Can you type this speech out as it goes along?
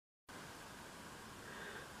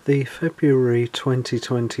The February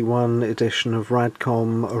 2021 edition of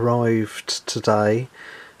Radcom arrived today,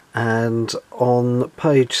 and on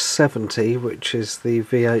page 70, which is the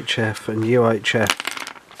VHF and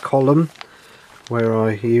UHF column, where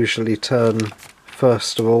I usually turn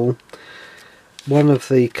first of all, one of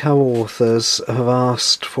the co-authors have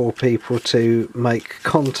asked for people to make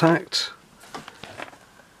contact.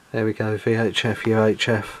 There we go, VHF,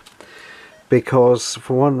 UHF. Because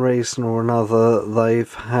for one reason or another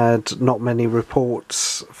they've had not many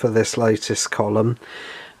reports for this latest column,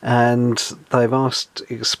 and they've asked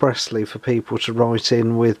expressly for people to write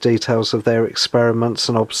in with details of their experiments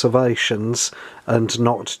and observations and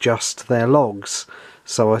not just their logs.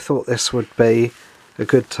 So I thought this would be a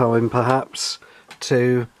good time perhaps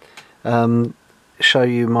to show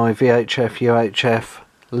you my VHF UHF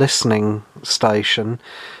listening station.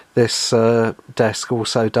 This desk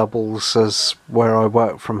also doubles as where I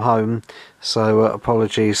work from home, so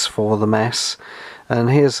apologies for the mess. And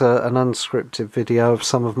here's an unscripted video of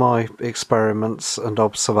some of my experiments and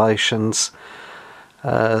observations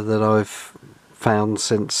that I've found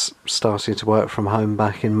since starting to work from home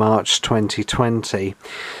back in March 2020.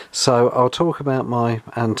 So I'll talk about my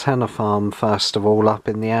antenna farm first of all, up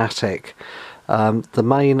in the attic. The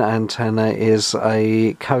main antenna is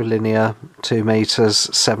a colinear 2 meters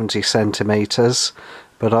 70 centimeters,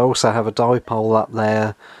 but I also have a dipole up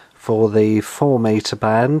there for the 4 meter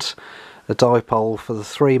band, a dipole for the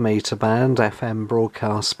 3 meter band, FM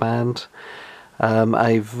broadcast band,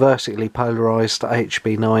 a vertically polarised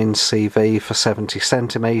HB9CV for 70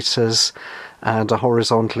 centimeters, and a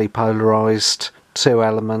horizontally polarised 2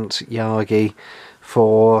 element Yagi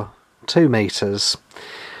for 2 meters.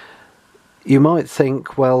 You might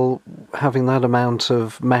think, well, having that amount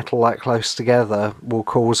of metal that close together will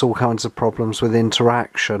cause all kinds of problems with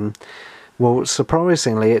interaction. Well,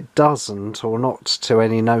 surprisingly it doesn't, or not to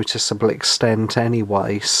any noticeable extent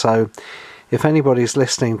anyway. So if anybody's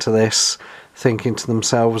listening to this thinking to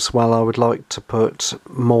themselves, well, I would like to put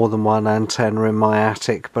more than one antenna in my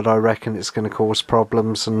attic, but I reckon it's going to cause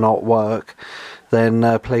problems and not work,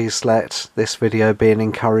 then please let this video be an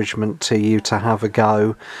encouragement to you to have a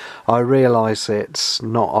go. I realise it's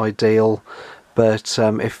not ideal, but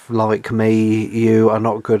if, like me, you are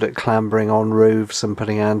not good at clambering on roofs and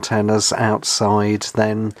putting antennas outside,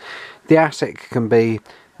 then the attic can be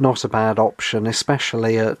not a bad option,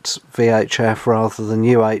 especially at VHF rather than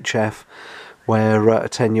UHF, where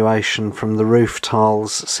attenuation from the roof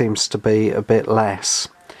tiles seems to be a bit less.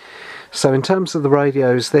 So in terms of the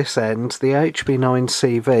radios this end, the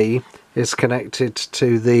HB9CV is connected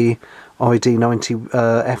to the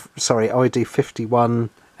ID51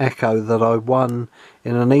 Echo that I won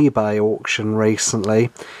in an eBay auction recently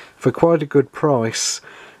for quite a good price.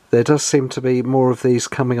 There does seem to be more of these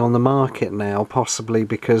coming on the market now, possibly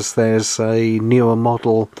because there's a newer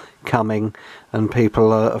model coming and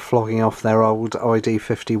people are flogging off their old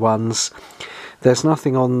ID51s. There's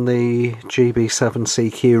nothing on the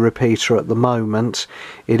GB7CQ repeater at the moment.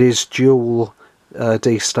 It is dual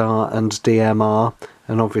D-star and DMR,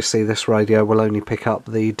 and obviously this radio will only pick up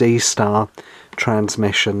the D-star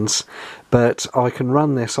transmissions, but I can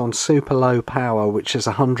run this on super low power, which is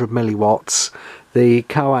 100 milliwatts. The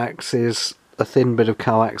coax is a thin bit of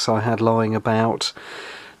coax I had lying about.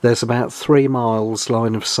 There's about 3 miles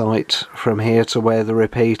line of sight from here to where the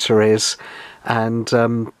repeater is, and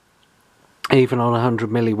even on 100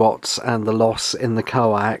 milliwatts and the loss in the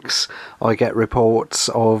coax, I get reports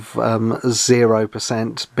of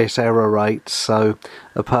 0% bit error rate, so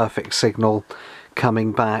a perfect signal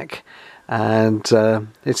coming back. And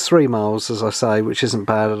it's 3 miles, as I say, which isn't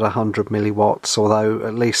bad at 100 milliwatts, although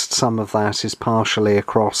at least some of that is partially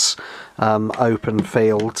across open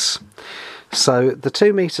fields. So the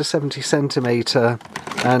 2 meter 70 centimeter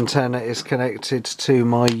antenna is connected to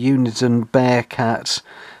my Uniden Bearcat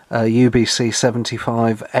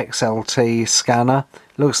UBC75 XLT scanner.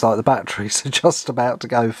 Looks like the batteries are just about to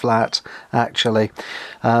go flat, actually.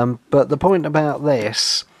 But the point about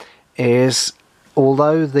this is,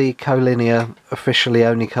 although the colinear officially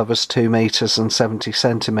only covers 2 meters and 70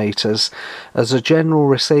 centimeters, as a general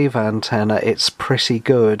receiver antenna it's pretty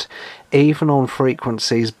good, even on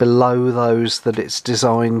frequencies below those that it's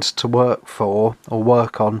designed to work for, or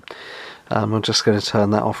work on. I'm just going to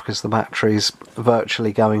turn that off because the battery's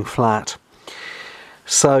virtually going flat.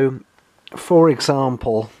 So, for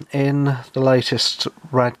example, in the latest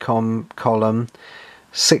Radcom column,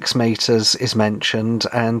 6 meters is mentioned,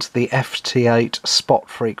 and the FT8 spot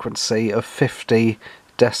frequency of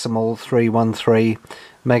 50.313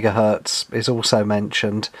 megahertz is also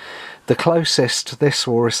mentioned. The closest this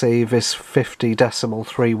will receive is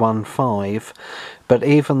 50.315, but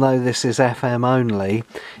even though this is FM only,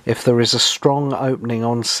 if there is a strong opening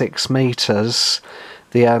on 6 meters,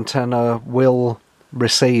 the antenna will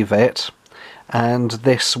receive it, and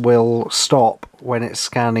this will stop when it's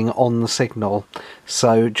scanning on the signal.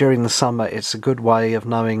 So during the summer it's a good way of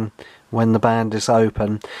knowing when the band is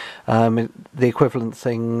open. The equivalent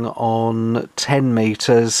thing on 10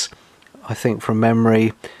 meters, I think from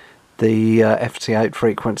memory, the FT8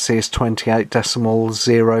 frequency is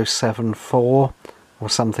 28.074 or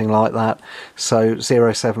something like that. So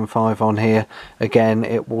 0.75 on here, again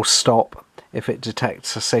it will stop if it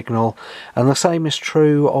detects a signal. And the same is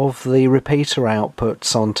true of the repeater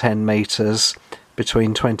outputs on 10 meters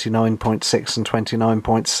between 29.6 and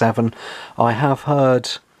 29.7. I have heard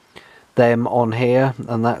them on here,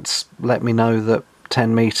 and that's let me know that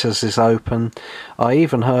 10 meters is open. I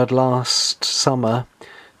even heard last summer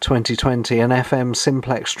 2020 an FM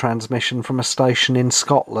simplex transmission from a station in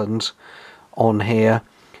Scotland on here.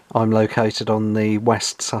 I'm located on the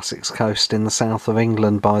West Sussex coast in the south of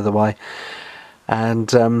England, by the way,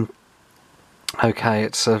 and okay,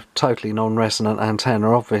 it's a totally non-resonant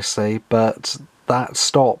antenna obviously, but that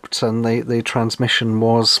stopped and the transmission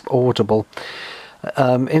was audible.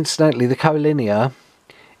 Incidentally, the colinear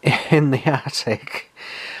in the attic,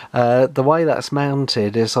 the way that's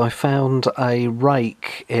mounted is I found a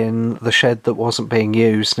rake in the shed that wasn't being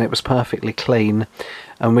used and it was perfectly clean,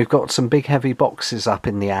 and we've got some big heavy boxes up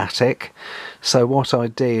in the attic. So what I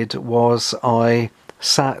did was I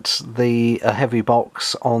sat the heavy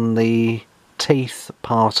box on the teeth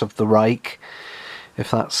part of the rake,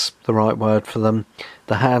 if that's the right word for them.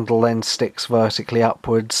 The handle then sticks vertically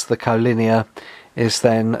upwards, the colinear is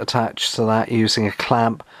then attached to that using a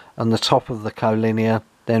clamp, and the top of the colinear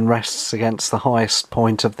then rests against the highest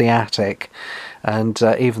point of the attic. And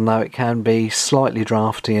even though it can be slightly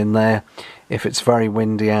drafty in there, if it's very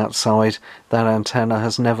windy outside, that antenna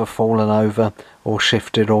has never fallen over or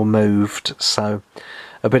shifted or moved. So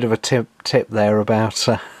a bit of a tip there about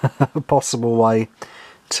a possible way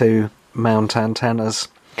to mount antennas.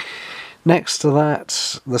 Next to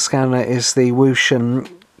that, the scanner is the Wouxun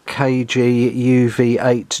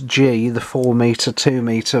KG-UV8G, the 4 meter 2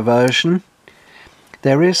 meter version.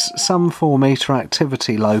 There is some 4 meter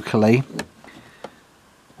activity locally,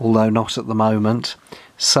 although not at the moment,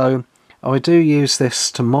 so I do use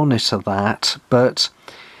this to monitor that, but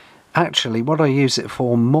actually what I use it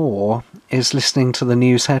for more is listening to the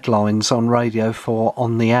news headlines on Radio 4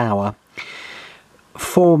 on the hour.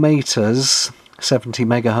 4 meters, 70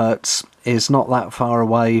 megahertz, is not that far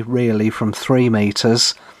away really from 3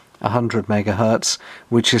 meters, 100 megahertz,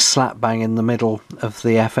 which is slap bang in the middle of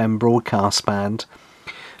the FM broadcast band.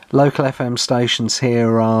 Local FM stations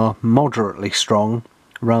here are moderately strong,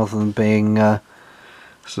 rather than being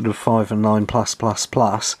sort of 5 and 9 plus plus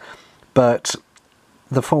plus, but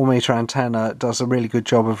the 4 meter antenna does a really good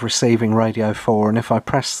job of receiving Radio 4, and if I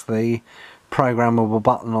press the programmable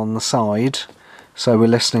button on the side, so we're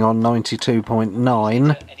listening on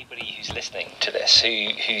 92.9. Anybody who's listening to this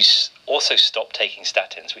who's also stopped taking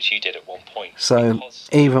statins, which you did at one point. So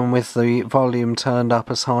even with the volume turned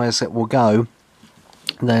up as high as it will go,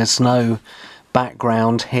 there's no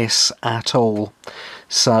background hiss at all.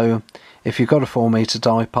 So if you've got a 4 meter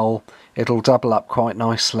dipole, it'll double up quite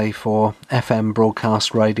nicely for FM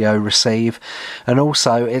broadcast radio receive, and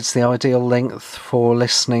also it's the ideal length for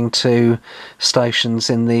listening to stations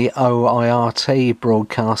in the OIRT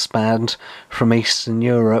broadcast band from Eastern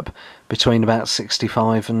Europe between about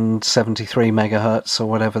 65 and 73 megahertz, or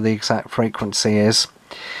whatever the exact frequency is.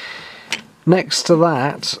 Next to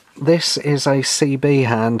that, this is a CB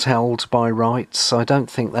handheld by Rights. I don't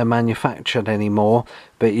think they're manufactured anymore,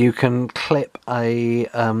 but you can clip a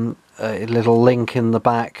little link in the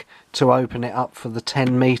back to open it up for the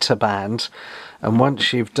 10 meter band, and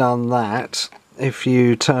once you've done that, if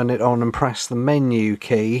you turn it on and press the menu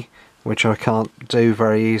key, which I can't do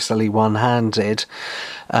very easily one-handed,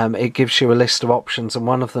 it gives you a list of options, and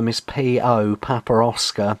one of them is PO, Papa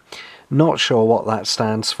Oscar. Not sure what that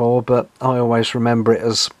stands for, but I always remember it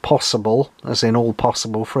as possible, as in all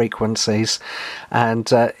possible frequencies,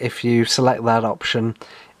 and if you select that option,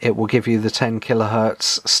 it will give you the 10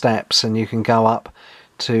 kilohertz steps, and you can go up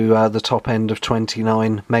to the top end of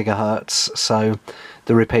 29 megahertz. So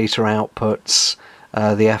the repeater outputs,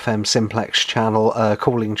 the FM simplex channel,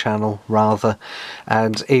 calling channel rather,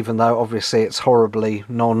 and even though obviously it's horribly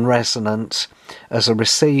non-resonant as a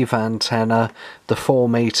receive antenna, the 4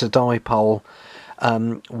 meter dipole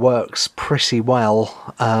works pretty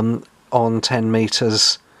well on 10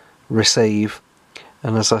 meters receive.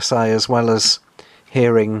 And as I say, as well as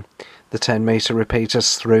hearing the 10 metre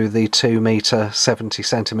repeaters through the 2 metre 70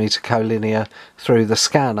 centimetre colinear through the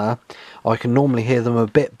scanner, I can normally hear them a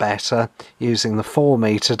bit better using the 4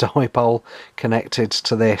 metre dipole connected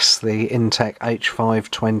to this, the Intek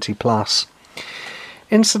H520 Plus.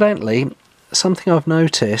 Incidentally, something I've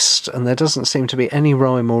noticed, and there doesn't seem to be any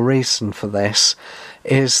rhyme or reason for this,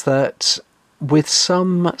 is that with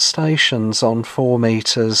some stations on 4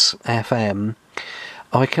 metres FM,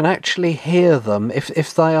 I can actually hear them,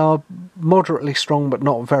 if they are moderately strong but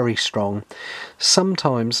not very strong,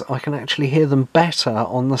 sometimes I can actually hear them better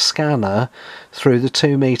on the scanner through the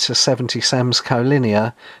 2 metre 70 sems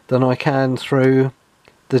colinear than I can through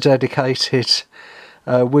the dedicated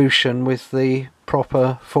Wushan with the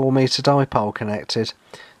proper 4 metre dipole connected.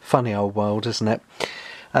 Funny old world, isn't it?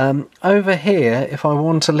 Over here, if I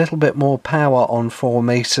want a little bit more power on 4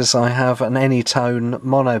 metres, I have an Anytone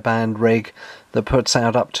monoband rig that puts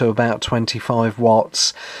out up to about 25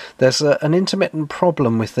 watts. There's an intermittent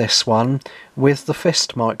problem with this one, with the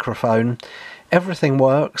fist microphone. Everything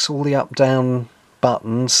works, all the up-down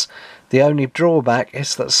buttons. The only drawback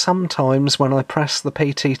is that sometimes when I press the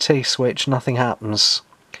PTT switch, nothing happens.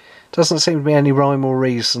 Doesn't seem to be any rhyme or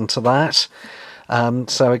reason to that.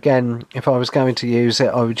 So again, if I was going to use it,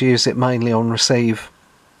 I would use it mainly on receive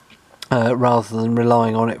rather than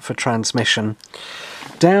relying on it for transmission.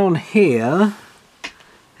 Down here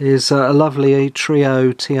is a lovely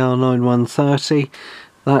Trio TR9130.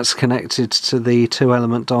 That's connected to the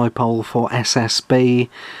 2-element dipole for SSB.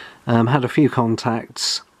 Had a few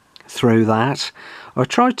contacts through that. I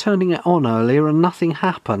tried turning it on earlier and nothing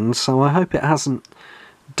happened, so I hope it hasn't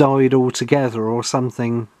died altogether or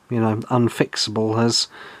something, you know, unfixable has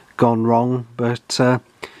gone wrong, but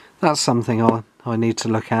that's something I need to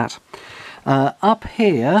look at. Up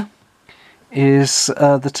here is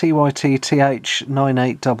the TYT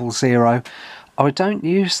TH9800. I don't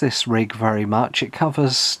use this rig very much. It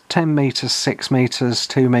covers 10 metres, 6 metres,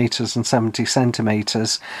 2 metres and 70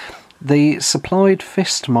 centimetres. The supplied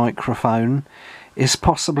fist microphone is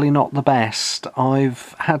possibly not the best.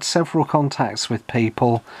 I've had several contacts with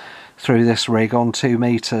people through this rig on 2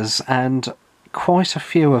 metres, and quite a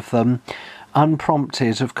few of them,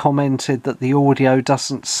 unprompted, have commented that the audio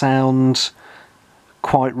doesn't sound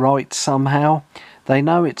quite right somehow. They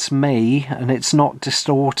know it's me and it's not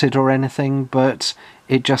distorted or anything, but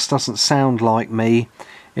it just doesn't sound like me,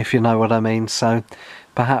 if you know what I mean. So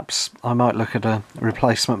perhaps I might look at a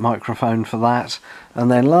replacement microphone for that.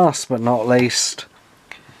 And then last but not least,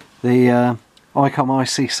 the ICOM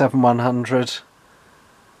IC7100.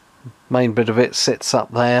 Main bit of it sits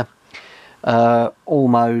up there. All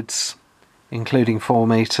modes, including 4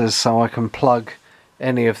 metres, so I can plug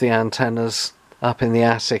any of the antennas up in the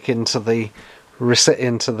attic into the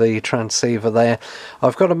transceiver there.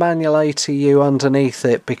 I've got a manual ATU underneath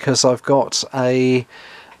it because I've got a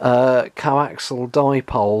coaxial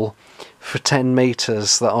dipole for 10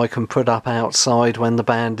 metres that I can put up outside when the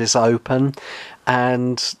band is open,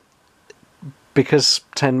 and because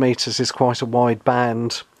 10 metres is quite a wide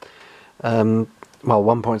band, well,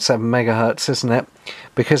 1.7 megahertz, isn't it?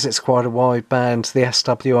 Because it's quite a wide band, the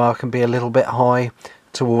SWR can be a little bit high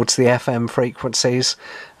towards the FM frequencies.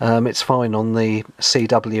 It's fine on the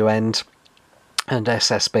CW end and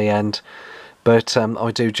SSB end, but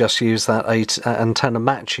I do just use that antenna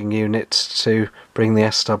matching unit to bring the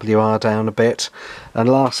SWR down a bit. And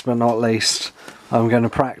last but not least, I'm going to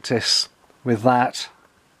practice with that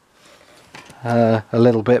a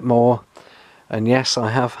little bit more. And yes,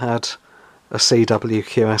 I have had a CW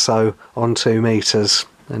QSO on 2 metres,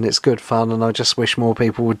 and it's good fun, and I just wish more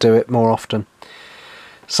people would do it more often.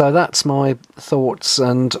 So that's my thoughts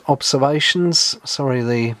and observations. Sorry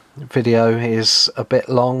the video is a bit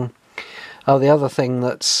long. Oh, the other thing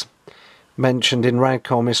that's mentioned in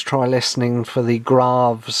Radcom is try listening for the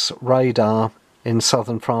Graves radar in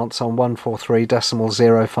southern France on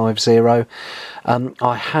 143.050.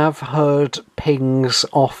 I have heard pings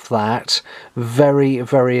off that very,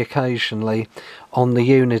 very occasionally on the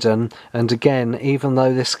Uniden, and again, even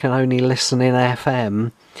though this can only listen in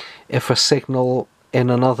FM, if a signal in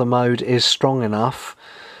another mode is strong enough,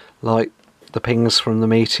 like the pings from the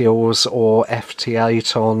Meteors or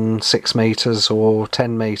FT8 on 6 metres or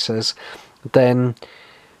 10 metres, then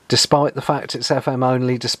despite the fact it's FM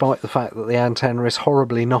only, despite the fact that the antenna is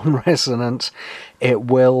horribly non-resonant, it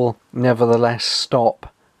will nevertheless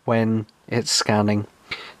stop when it's scanning.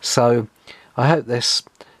 So I hope this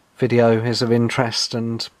video is of interest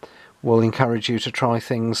and will encourage you to try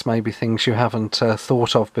things, maybe things you haven't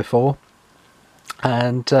thought of before.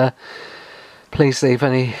 And please leave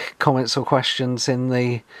any comments or questions in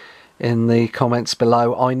the in the comments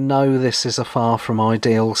below. I know this is a far from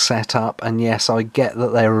ideal setup, and yes, I get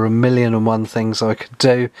that there are 1,000,001 things I could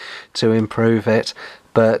do to improve it,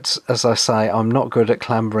 but as I say, I'm not good at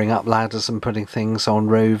clambering up ladders and putting things on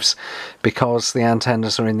roofs. Because the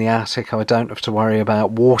antennas are in the attic, I don't have to worry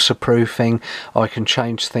about waterproofing. I can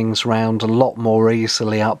change things around a lot more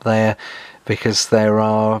easily up there, because there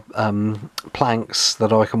are planks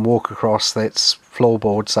that I can walk across. That's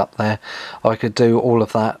floorboards up there. I could do all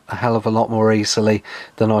of that a hell of a lot more easily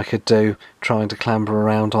than I could do trying to clamber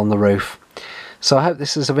around on the roof. So I hope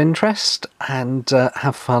this is of interest, and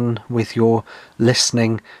have fun with your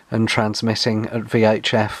listening and transmitting at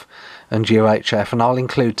VHF and UHF, and I'll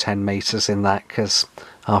include 10 meters in that, because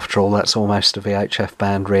after all that's almost a VHF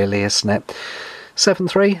band really, isn't it?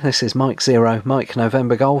 7-3, this is Mike 0, Mike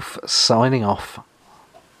November Golf, signing off.